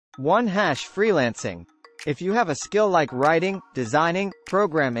1 hash freelancing. If you have a skill like writing, designing,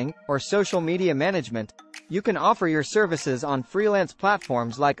 programming, or social media management, you can offer your services on freelance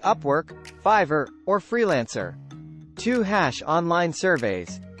platforms like Upwork, Fiverr, or Freelancer. 2 hash online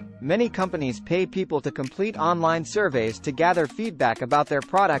surveys. Many companies pay people to complete online surveys to gather feedback about their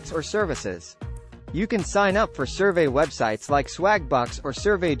products or services. You can sign up for survey websites like Swagbucks or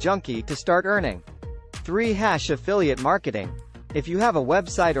Survey Junkie to start earning. 3 hash affiliate marketing. If you have a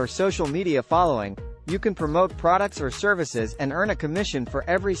website or social media following, you can promote products or services and earn a commission for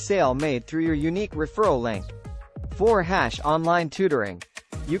every sale made through your unique referral link. 4 hash online tutoring.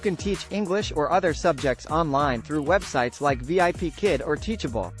 You can teach English or other subjects online through websites like VIP Kid or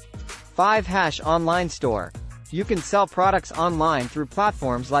Teachable. 5 hash online store. You can sell products online through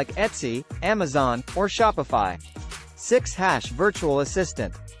platforms like Etsy, Amazon, or Shopify. 6 hash virtual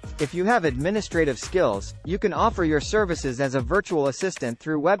assistant. If you have administrative skills, you can offer your services as a virtual assistant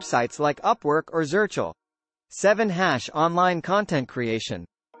through websites like Upwork or Zirtual. 7 hash online content creation.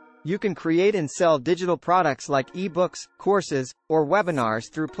 You can create and sell digital products like ebooks, courses, or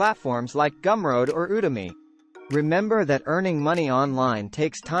webinars through platforms like Gumroad or Udemy. Remember that earning money online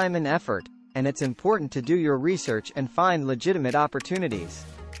takes time and effort, and it's important to do your research and find legitimate opportunities.